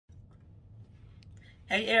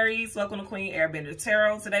Hey Aries, welcome to Queen Airbender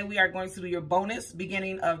Tarot. Today we are going to do your bonus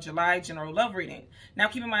beginning of July general love reading. Now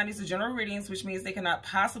keep in mind these are general readings, which means they cannot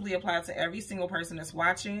possibly apply to every single person that's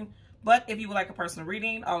watching. But if you would like a personal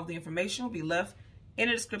reading, all of the information will be left in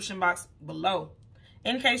the description box below.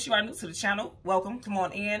 In case you are new to the channel, welcome, come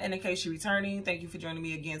on in. And in case you're returning, thank you for joining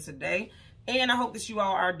me again today. And I hope that you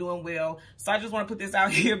all are doing well. So I just want to put this out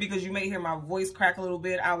here because you may hear my voice crack a little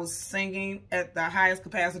bit. I was singing at the highest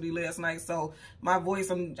capacity last night. So my voice,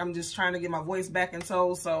 I'm just trying to get my voice back in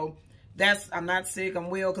tow. So I'm not sick, I'm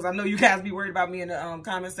well, because I know you guys be worried about me in the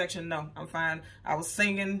comment section. No, I'm fine. I was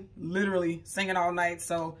singing, literally singing all night.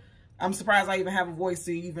 So I'm surprised I even have a voice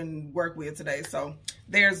to even work with today. So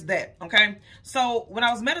there's that, okay? So when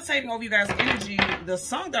I was meditating over you guys' energy, the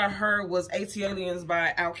song that I heard was ARIES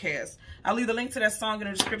by ARIES. I'll leave the link to that song in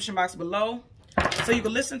the description box below so you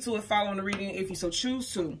can listen to it following the reading if you so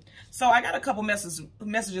choose to. So I got a couple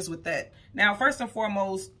messages with that. Now, first and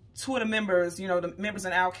foremost, two of the members, you know, the members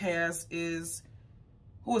in ARIES is,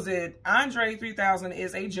 who is it? Andre 3000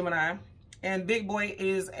 is a Gemini. And Big Boy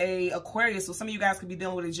is a Aquarius. So some of you guys could be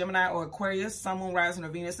dealing with a Gemini or Aquarius, Sun, Moon, Rising, or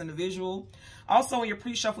Venus individual. Also in your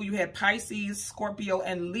pre-shuffle, you had Pisces, Scorpio,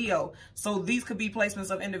 and Leo. So these could be placements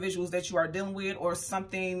of individuals that you are dealing with or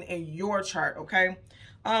something in your chart, okay?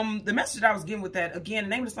 The message that I was given with that, again, the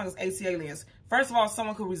name of the song is ARIES. First of all,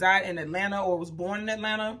 someone could reside in Atlanta or was born in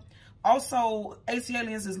Atlanta. Also,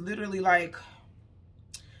 ARIES is literally like,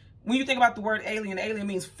 when you think about the word alien, alien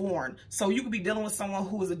means foreign. So you could be dealing with someone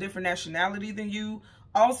who is a different nationality than you.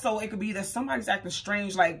 Also, it could be that somebody's acting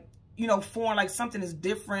strange, like, you know, foreign, like something is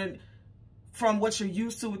different from what you're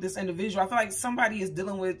used to with this individual. I feel like somebody is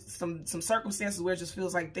dealing with some circumstances where it just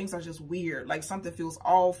feels like things are just weird, like something feels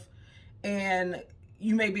off, and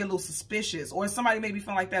you may be a little suspicious, or somebody may be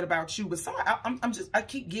feeling like that about you. But I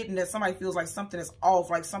keep getting that somebody feels like something is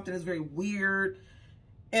off, like something is very weird.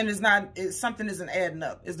 And something isn't adding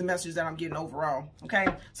up, is the message that I'm getting overall, okay?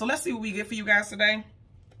 So let's see what we get for you guys today. I'm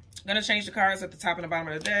going to change the cards at the top and the bottom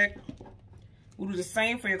of the deck. We'll do the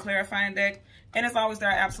same for your clarifying deck. And as always, there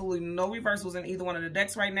are absolutely no reversals in either one of the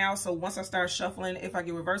decks right now. So once I start shuffling, if I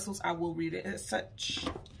get reversals, I will read it as such.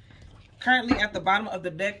 Currently at the bottom of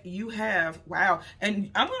the deck, you have, wow. And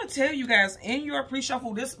I'm going to tell you guys, in your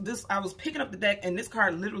pre-shuffle, I was picking up the deck and this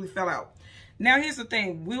card literally fell out. Now, here's the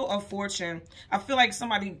thing. Wheel of Fortune. I feel like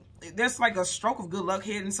there's like a stroke of good luck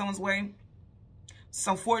headed in someone's way.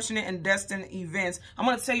 Some fortunate and destined events. I'm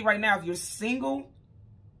going to tell you right now, if you're single,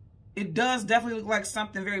 it does definitely look like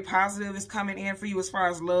something very positive is coming in for you as far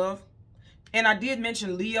as love. And I did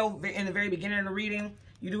mention Leo in the very beginning of the reading.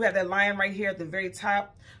 You do have that lion right here at the very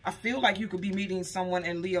top. I feel like you could be meeting someone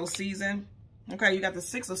in Leo season. Okay, you got the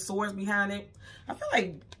Six of Swords behind it. I feel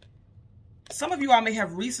like some of you all may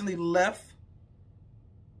have recently left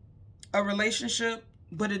a relationship,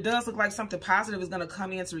 but it does look like something positive is going to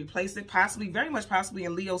come in to replace it, possibly, very much possibly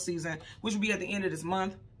in Leo season, which will be at the end of this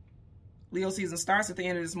month. Leo season starts at the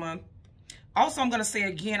end of this month. Also, I'm going to say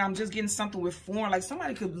again, I'm just getting something with foreign, like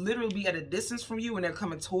somebody could literally be at a distance from you and they're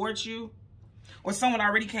coming towards you, or someone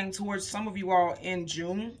already came towards some of you all in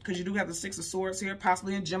June, because you do have the Six of Swords here,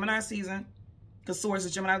 possibly in Gemini season, because Swords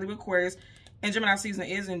is Gemini, Libra, Aquarius, and Gemini season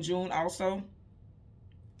is in June also.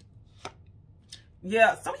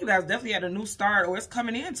 Yeah, some of you guys definitely had a new start, or it's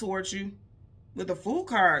coming in towards you with the Fool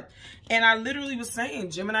card. And I literally was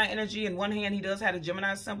saying Gemini energy. In one hand, he does have a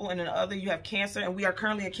Gemini symbol, and in the other, you have Cancer. And we are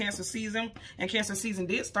currently in Cancer season, and Cancer season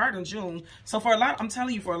did start in June. So for a lot, I'm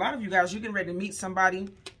telling you, for a lot of you guys, you're getting ready to meet somebody.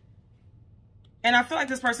 And I feel like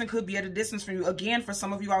this person could be at a distance from you. Again, for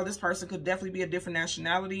some of you all, this person could definitely be a different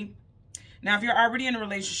nationality. Now, if you're already in a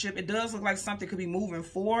relationship, it does look like something could be moving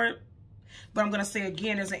forward. But I'm going to say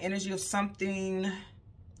again, there's an energy of something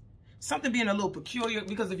being a little peculiar,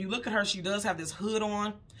 because if you look at her, she does have this hood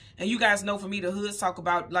on. And you guys know, for me, the hoods talk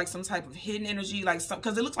about like some type of hidden energy, like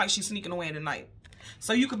because it looks like she's sneaking away in the night.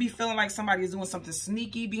 So you could be feeling like somebody is doing something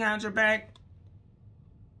sneaky behind your back.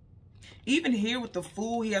 Even here with the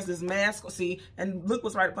Fool, he has this mask. See, and look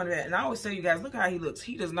what's right up under that. And I always tell you guys, look how he looks.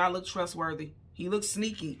 He does not look trustworthy. He looks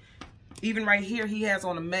sneaky. Even right here, he has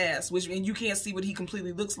on a mask, and you can't see what he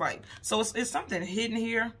completely looks like. So it's something hidden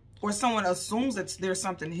here, or someone assumes that there's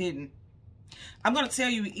something hidden. I'm going to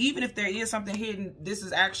tell you, even if there is something hidden, this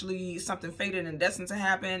is actually something fated and destined to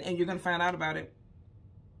happen, and you're going to find out about it.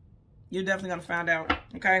 You're definitely going to find out,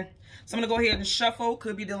 okay? So I'm going to go ahead and shuffle.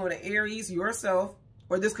 Could be dealing with an Aries yourself,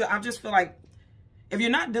 or this could, I just feel like, if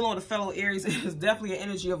you're not dealing with a fellow Aries, it's definitely an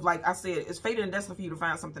energy of, like I said, it's fated and destined for you to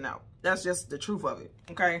find something out. That's just the truth of it,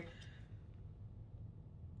 okay?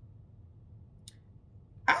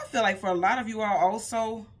 I feel like for a lot of you all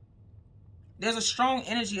also, There's a strong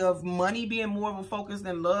energy of money being more of a focus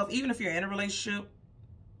than love, even if you're in a relationship.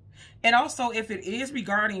 And also, if it is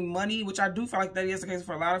regarding money, which I do feel like that is the case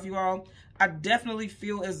for a lot of you all, I definitely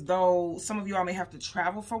feel as though some of you all may have to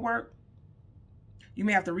travel for work. You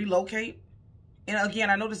may have to relocate. And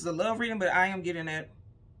again, I know this is a love reading, but I am getting that.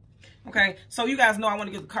 Okay, so you guys know I want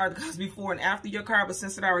to give the card because before and after your card, but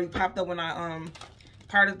since it already popped up when I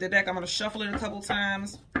parted the deck, I'm going to shuffle it a couple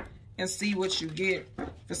times and see what you get.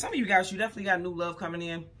 For some of you guys, you definitely got new love coming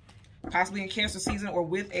in, possibly in Cancer season or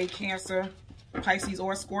with a Cancer, Pisces,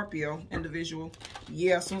 or Scorpio individual.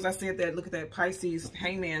 Yeah, as soon as I said that, look at that Pisces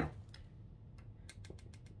Hangman.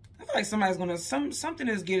 I feel like somebody's going to, something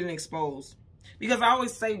is getting exposed. Because I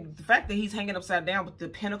always say the fact that he's hanging upside down, but the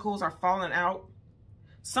pentacles are falling out,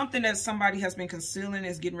 something that somebody has been concealing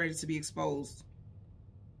is getting ready to be exposed.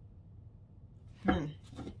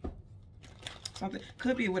 Something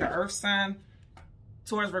could be with an earth sign,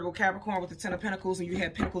 Taurus, Virgo, Capricorn with the 10 of Pentacles, and you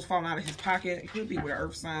had pentacles falling out of his pocket. It could be with an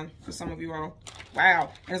earth sign for some of you all.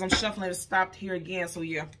 Wow. And as I'm shuffling, it stopped here again. So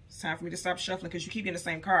yeah, it's time for me to stop shuffling because you keep getting the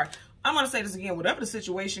same card. I'm going to say this again. Whatever the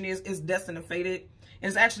situation is, it's destined and fated. And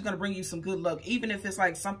it's actually going to bring you some good luck. Even if it's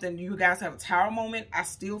like something you guys have a tower moment, I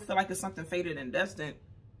still feel like it's something fated and destined.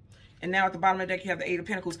 And now at the bottom of the deck, you have the 8 of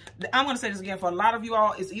Pentacles. I'm going to say this again. For a lot of you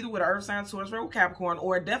all, it's either with an earth sign, Taurus, Virgo, Capricorn,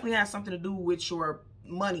 or it definitely has something to do with your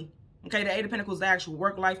money. Okay, the 8 of Pentacles, the actual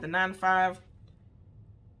work life, the 9 to 5.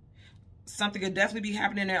 Something could definitely be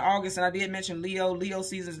happening in August. And I did mention Leo. Leo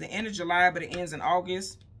season is the end of July, but it ends in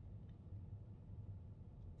August.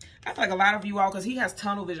 I feel like a lot of you all, because he has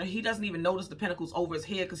tunnel vision, he doesn't even notice the pentacles over his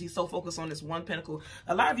head because he's so focused on this one pentacle.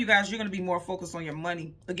 A lot of you guys, you're going to be more focused on your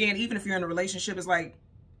money. Again, even if you're in a relationship, it's like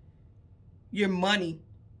your money.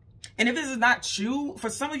 And if this is not you,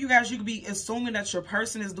 for some of you guys, you could be assuming that your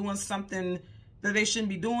person is doing something that they shouldn't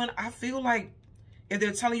be doing. I feel like if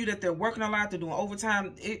they're telling you that they're working a lot, they're doing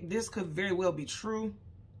overtime, this could very well be true.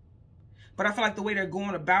 But I feel like the way they're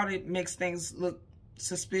going about it makes things look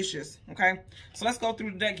suspicious. Okay, so let's go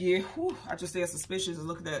through the deck here. Whew, I just said suspicious.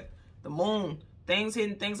 Look at that, the moon, things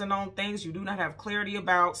hidden, things unknown, things you do not have clarity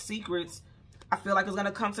about, secrets. I feel like it's going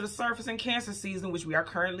to come to the surface in Cancer season, which we are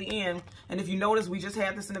currently in. And if you notice, we just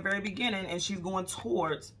had this in the very beginning, and she's going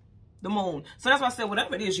towards the moon. So that's why I said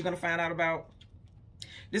whatever it is, you're going to find out about.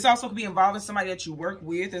 This also could be involving somebody that you work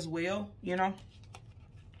with as well, you know.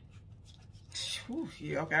 Whew,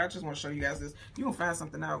 yeah, okay, I just want to show you guys this. You're going to find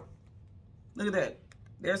something out. Look at that.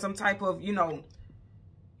 There's some type of, you know,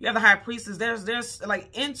 you have the High Priestess. There's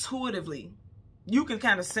like intuitively, you can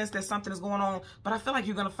kind of sense that something is going on. But I feel like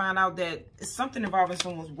you're going to find out that it's something involving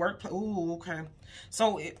someone's workplace. Ooh, okay.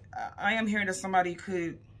 So I am hearing that somebody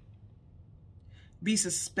could be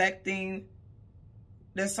suspecting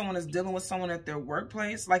that someone is dealing with someone at their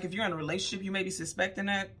workplace. Like if you're in a relationship, you may be suspecting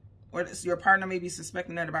that. Or your partner may be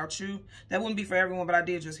suspecting that about you. That wouldn't be for everyone, but I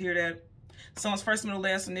did just hear that. Someone's first, middle,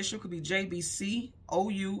 last initial could be J, B, C, O,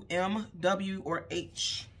 U, M, W, or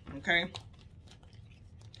H. Okay.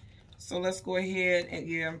 So let's go ahead and,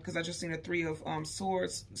 yeah, because I just seen the 3 of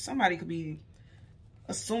Swords. Somebody could be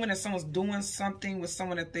assuming that someone's doing something with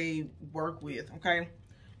someone that they work with. Okay.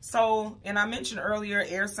 So, and I mentioned earlier,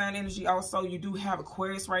 air sign energy. Also, you do have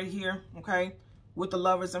Aquarius right here. Okay. With the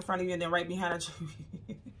Lovers in front of you, and then right behind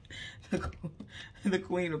you. The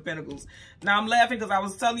Queen of Pentacles. Now I'm laughing because I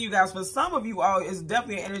was telling you guys, for some of you all, it's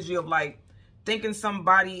definitely an energy of like thinking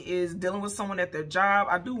somebody is dealing with someone at their job.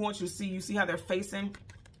 I do want you to see how they're facing,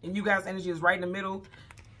 and you guys' energy is right in the middle.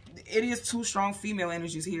 It is 2 strong female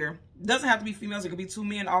energies here. Doesn't have to be females, it could be 2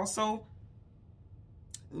 men also.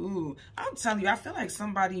 Ooh, I'm telling you, I feel like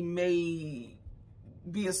somebody may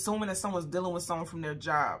be assuming that someone's dealing with someone from their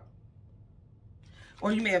job.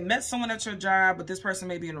 Or you may have met someone at your job, but this person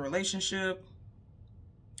may be in a relationship.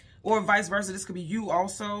 Or vice versa. This could be you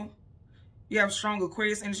also. You have strong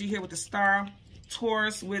Aquarius energy here with the Star.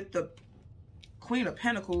 Taurus with the Queen of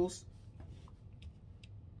Pentacles.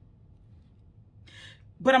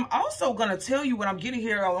 But I'm also going to tell you what I'm getting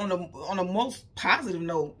here on the most positive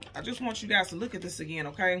note. I just want you guys to look at this again,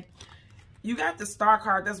 okay? You got the Star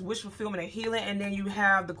card, that's wish fulfillment and healing, and then you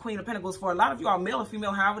have the Queen of Pentacles. For a lot of you all, male or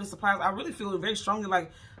female, however this applies, I really feel very strongly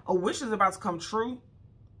like a wish is about to come true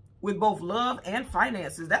with both love and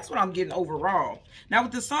finances. That's what I'm getting overall. Now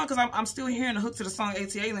with this song, because I'm still hearing the hook to the song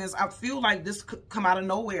AT Aliens, I feel like this could come out of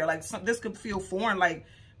nowhere. Like this could feel foreign. Like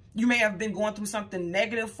you may have been going through something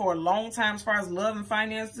negative for a long time as far as love and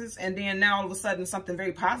finances, and then now all of a sudden something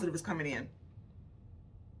very positive is coming in.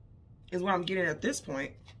 Is what I'm getting at this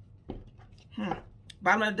point.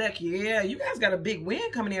 Bottom of the deck, yeah, you guys got a big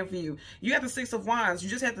win coming in for you. You had the 6 of Wands. You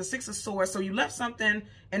just had the 6 of Swords. So you left something,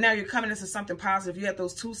 and now you're coming into something positive. You had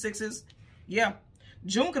those 2 6s. Yeah,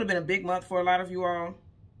 June could have been a big month for a lot of you all.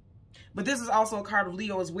 But this is also a card of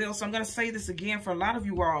Leo as well. So I'm going to say this again for a lot of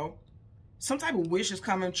you all. Some type of wish is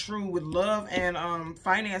coming true with love and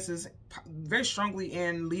finances very strongly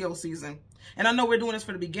in Leo season. And I know we're doing this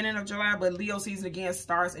for the beginning of July, but Leo season again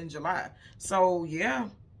starts in July. So yeah,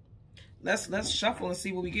 let's shuffle and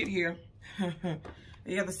see what we get here.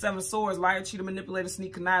 You got the Seven of Swords, liar, cheater, manipulator,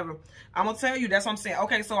 sneak, conniver. I'm going to tell you, that's what I'm saying.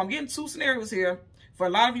 Okay, so I'm getting two scenarios here. For a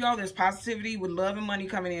lot of y'all, there's positivity with love and money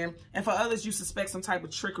coming in. And for others, you suspect some type of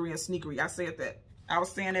trickery and sneakery. I said that. I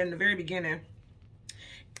was saying that in the very beginning.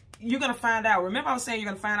 You're going to find out. Remember I was saying you're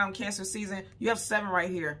going to find out in Cancer season? You have 7 right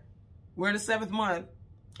here. We're in the 7th month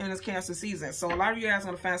and it's Cancer season. So a lot of you guys are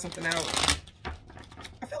going to find something out.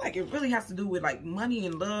 I feel like it really has to do with like money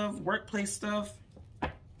and love, workplace stuff.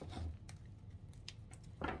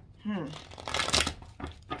 Could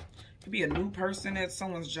be a new person at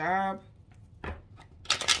someone's job.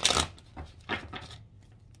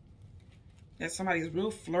 That somebody's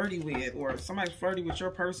real flirty with, or somebody's flirty with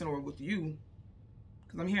your person or with you.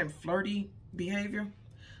 Because I'm hearing flirty behavior.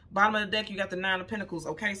 Bottom of the deck, you got the Nine of Pentacles.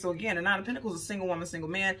 Okay, so again, the Nine of Pentacles is a single woman,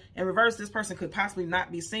 single man. In reverse, this person could possibly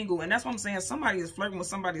not be single. And that's what I'm saying. Somebody is flirting with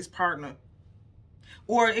somebody's partner.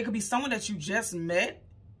 Or it could be someone that you just met.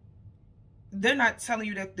 They're not telling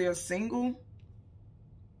you that they're single.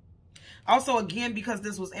 Also, again, because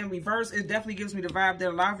this was in reverse, it definitely gives me the vibe that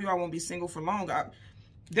a lot of you all won't be single for long.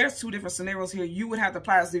 There's two different scenarios here. You would have to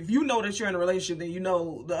apply. So if you know that you're in a relationship, then you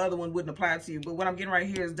know the other one wouldn't apply to you. But what I'm getting right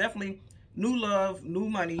here is definitely new love, new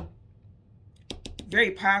money.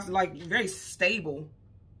 Very positive, like very stable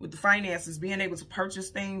with the finances, being able to purchase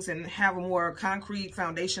things and have a more concrete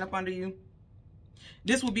foundation up under you.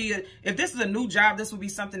 This would be, if this is a new job, this would be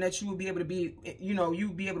something that you would be able to be, you know,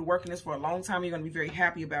 you'd be able to work in this for a long time. You're going to be very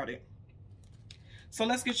happy about it. So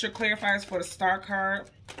let's get your clarifiers for the Star card.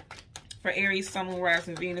 For Aries, Sun, Moon,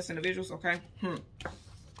 Rising, Venus individuals, okay?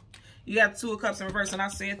 You got Two of Cups in reverse, and I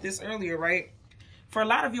said this earlier, right? For a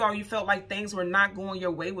lot of you all, you felt like things were not going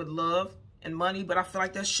your way with love and money, but I feel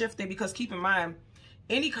like that's shifting because keep in mind,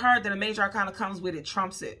 any card that a major arcana comes with, it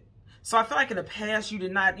trumps it. So I feel like in the past, you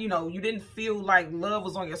did not, you know, you didn't feel like love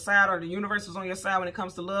was on your side or the universe was on your side when it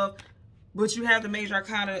comes to love, but you have the major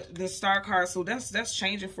arcana, the Star card, so that's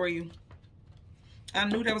changing for you. I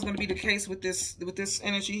knew that was going to be the case with this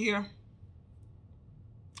energy here.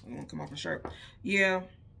 I'm going to come off my shirt. Yeah.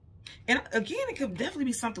 And again, it could definitely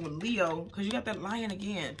be something with Leo because you got that Lion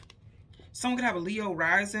again. Someone could have a Leo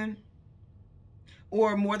rising.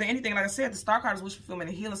 Or more than anything, like I said, the Star card is wish fulfillment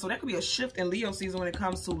and healing. So there could be a shift in Leo season when it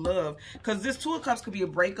comes to love. Because this Two of Cups could be a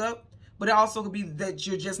breakup. But it also could be that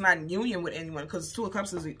you're just not in union with anyone. Because Two of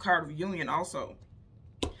Cups is a card of union also.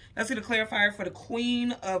 Let's get a clarifier for the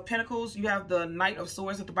Queen of Pentacles. You have the Knight of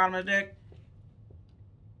Swords at the bottom of the deck.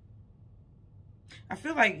 I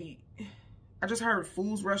feel like I just heard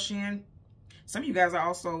fools rush in. Some of you guys are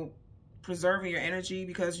also preserving your energy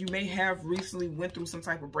because you may have recently went through some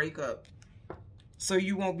type of breakup. So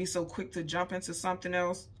you won't be so quick to jump into something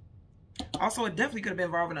else. Also, it definitely could have been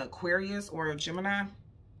involving an Aquarius or a Gemini.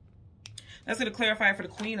 Let's get a clarifier for the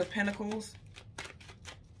Queen of Pentacles.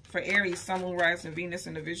 For Aries, Sun, Moon, Rising, Venus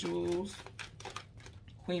individuals.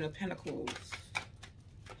 Queen of Pentacles.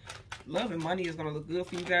 Love and money is going to look good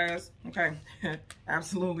for you guys. Okay.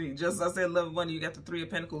 Absolutely. Just as I said, love and money, you got the Three of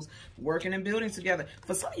Pentacles working and building together.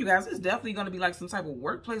 For some of you guys, it's definitely going to be like some type of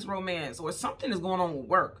workplace romance or something is going on with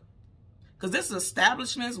work. Because this is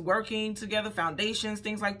establishments, working together, foundations,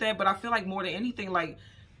 things like that. But I feel like more than anything, like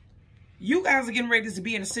you guys are getting ready to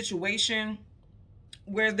be in a situation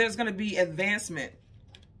where there's going to be advancement.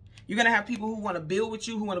 You're going to have people who want to build with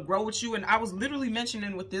you, who want to grow with you. And I was literally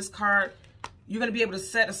mentioning with this card, you're going to be able to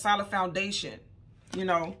set a solid foundation. You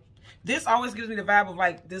know, this always gives me the vibe of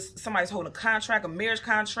like this, somebody's holding a contract, a marriage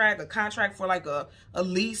contract, a contract for like a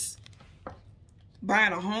lease,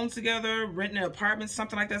 buying a home together, renting an apartment,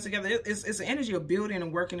 something like that together. It's an energy of building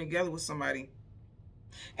and working together with somebody.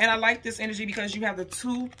 And I like this energy because you have the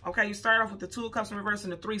two. Okay, you start off with the Two of Cups in reverse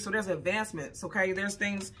and the Three. So there's advancements. Okay, there's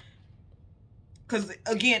things. Because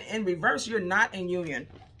again, in reverse, you're not in union.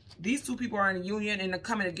 These two people are in union and they're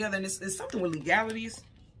coming together. And it's something with legalities.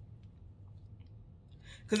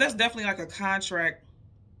 Because that's definitely like a contract.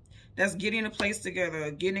 That's getting a place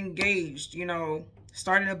together, getting engaged, you know,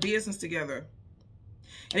 starting a business together.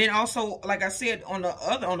 And then also, like I said, on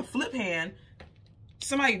the flip hand,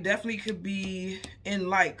 somebody definitely could be in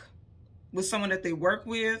like with someone that they work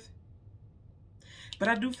with. But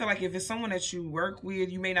I do feel like if it's someone that you work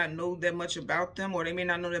with, you may not know that much about them, or they may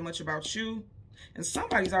not know that much about you. And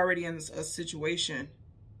somebody's already in a situation.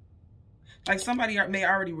 Like somebody may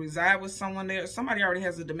already reside with someone there. Somebody already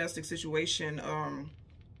has a domestic situation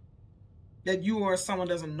that you or someone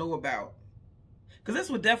doesn't know about. Because this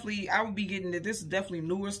would definitely, I would be getting that this is definitely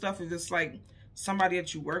newer stuff if it's like somebody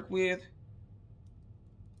that you work with.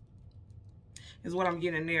 Is what I'm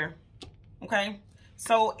getting there. Okay?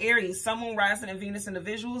 So Aries, Sun, Moon, Rising, and Venus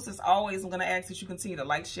individuals, as always, I'm going to ask that you continue to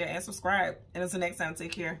like, share, and subscribe. And until next time,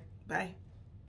 take care. Bye.